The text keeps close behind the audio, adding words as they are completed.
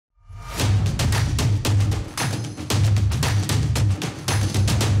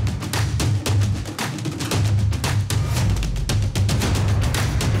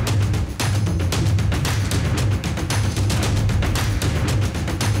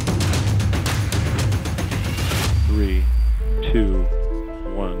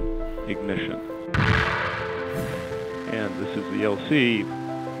ignition. And this is the LC.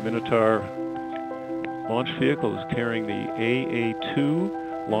 Minotaur launch vehicle is carrying the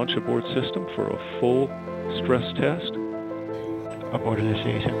AA-2 launch abort system for a full stress test. Abort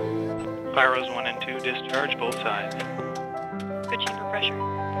initiation. Pyros 1 and 2 discharge both sides. Good chamber pressure.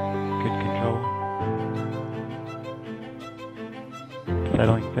 Good control.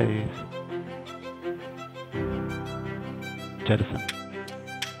 Settling phase. Jettison.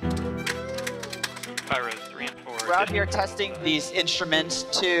 Pyros 3 and 4. We're out here testing these instruments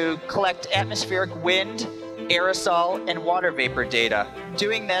to collect atmospheric wind, aerosol, and water vapor data.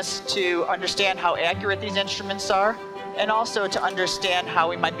 Doing this to understand how accurate these instruments are, and also to understand how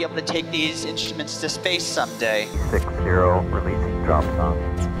we might be able to take these instruments to space someday. 6-0, releasing drop zone.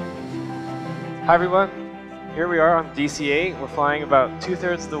 Hi everyone, here we are on DC-8. We're flying about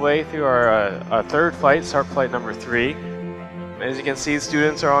 2/3 of the way through our third flight, start flight number 3. As you can see,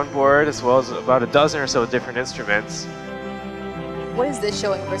 students are on board, as well as about a dozen or so different instruments. What is this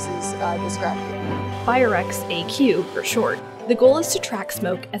showing versus this graph here? AFRC AQ for short. The goal is to track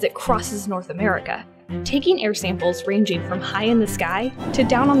smoke as it crosses North America, taking air samples ranging from high in the sky to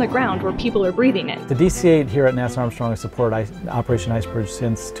down on the ground where people are breathing it. The DC-8 here at NASA Armstrong has supported Operation Icebridge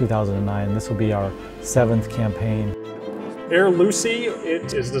since 2009. This will be our 7th campaign. Air Lucy,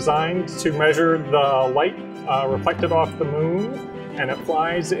 it is designed to measure the light reflected off the moon, and it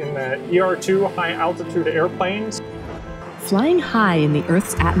flies in the ER-2 high altitude airplanes. Flying high in the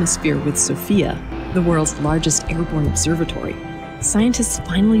Earth's atmosphere with SOFIA, the world's largest airborne observatory, scientists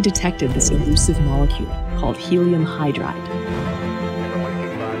finally detected this elusive molecule called helium hydride.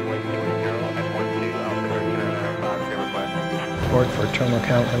 Report for terminal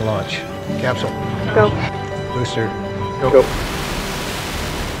count and launch. Capsule. Go. Booster. Go.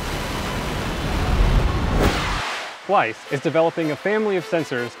 SPLICE is developing a family of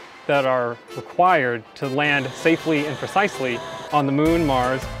sensors that are required to land safely and precisely on the Moon,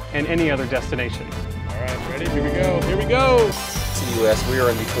 Mars, and any other destination. All right, ready? Here we go. Here we go. US, we are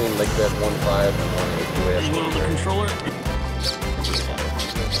in between Lake Bed 1.5 and 1.8 US. Anyone on the controller?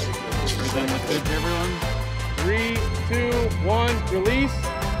 Present the good to everyone. 3, 2, 1, release.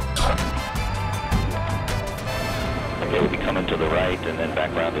 Okay, we'll be coming to the right and then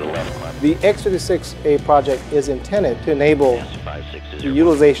back around to the left. The X-56A project is intended to enable the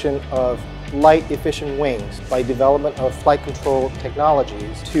utilization of light-efficient wings by development of flight control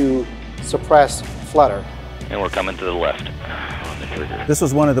technologies to suppress flutter. And we're coming to the left. This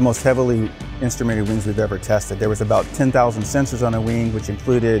was one of the most heavily instrumented wings we've ever tested. There was about 10,000 sensors on a wing, which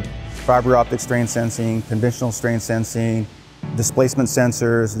included fiber optic strain sensing, conventional strain sensing, displacement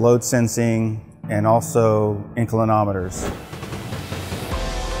sensors, load sensing, and also inclinometers.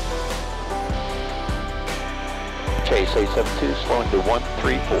 Chase A72 slowing to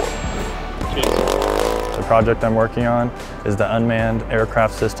 134. The project I'm working on is the Unmanned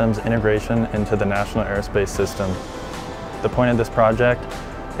Aircraft Systems integration into the National Aerospace System. The point of this project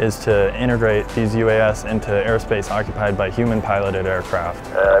is to integrate these UAS into airspace occupied by human-piloted aircraft.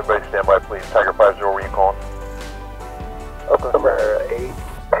 Everybody stand by, please. Tiger 50, where are you calling? Oklahoma 8.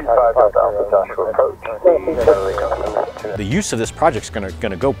 The use of this project is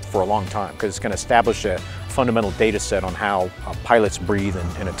going to go for a long time because it's going to establish a fundamental data set on how pilots breathe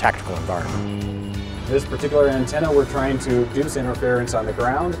in a tactical environment. This particular antenna, we're trying to reduce interference on the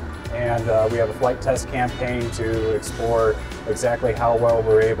ground, and we have a flight test campaign to explore exactly how well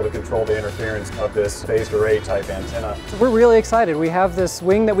we're able to control the interference of this phased array type antenna. We're really excited. We have this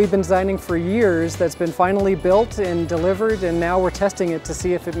wing that we've been designing for years that's been finally built and delivered, and now we're testing it to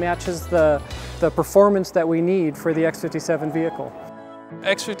see if it matches the performance that we need for the X-57 vehicle.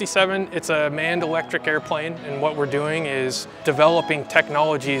 X-57, it's a manned electric airplane, and what we're doing is developing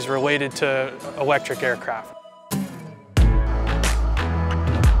technologies related to electric aircraft.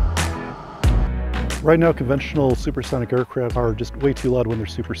 Right now, conventional supersonic aircraft are just way too loud when they're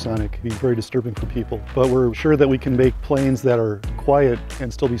supersonic. It'd be very disturbing for people. But we're sure that we can make planes that are quiet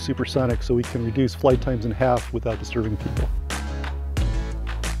and still be supersonic, so we can reduce flight times in half without disturbing people.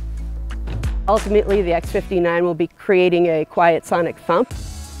 Ultimately, the X-59 will be creating a quiet sonic thump.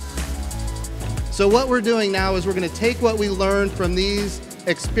 So what we're doing now is we're going to take what we learned from these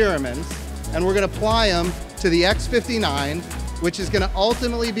experiments and we're going to apply them to the X-59, which is going to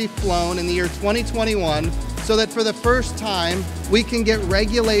ultimately be flown in the year 2021, so that for the first time we can get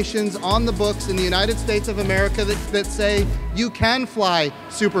regulations on the books in the United States of America that say you can fly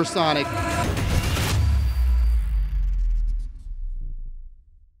supersonic.